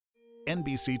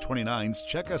NBC 29's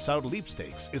Check Us Out Leap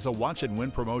Stakes is a watch and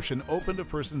win promotion open to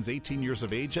persons 18 years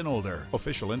of age and older.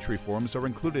 Official entry forms are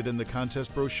included in the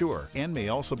contest brochure and may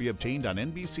also be obtained on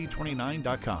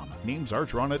NBC29.com. Names are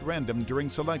drawn at random during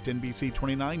select NBC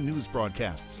 29 news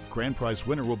broadcasts. Grand prize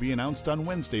winner will be announced on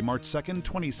Wednesday, March 2nd,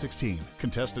 2016.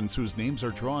 Contestants whose names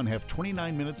are drawn have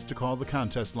 29 minutes to call the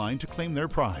contest line to claim their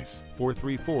prize.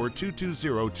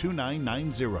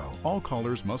 434-220-2990. All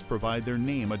callers must provide their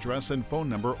name, address, and phone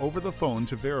number over the phone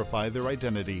to verify their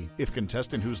identity. If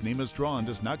contestant whose name is drawn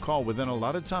does not call within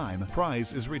allotted time,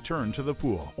 prize is returned to the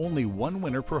pool. Only one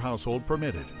winner per household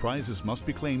permitted. Prizes must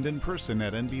be claimed in person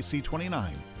at NBC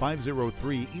 29,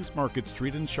 503 East Market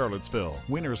Street in Charlottesville.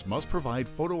 Winners must provide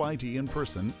photo ID in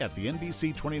person at the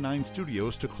NBC 29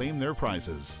 studios to claim their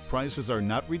prizes. Prizes are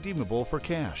not redeemable for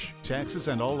cash. Taxes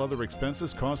and all other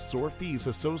expenses, costs, or fees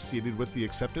associated with the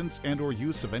acceptance and/or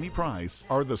use of any prize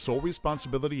are the sole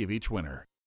responsibility of each winner.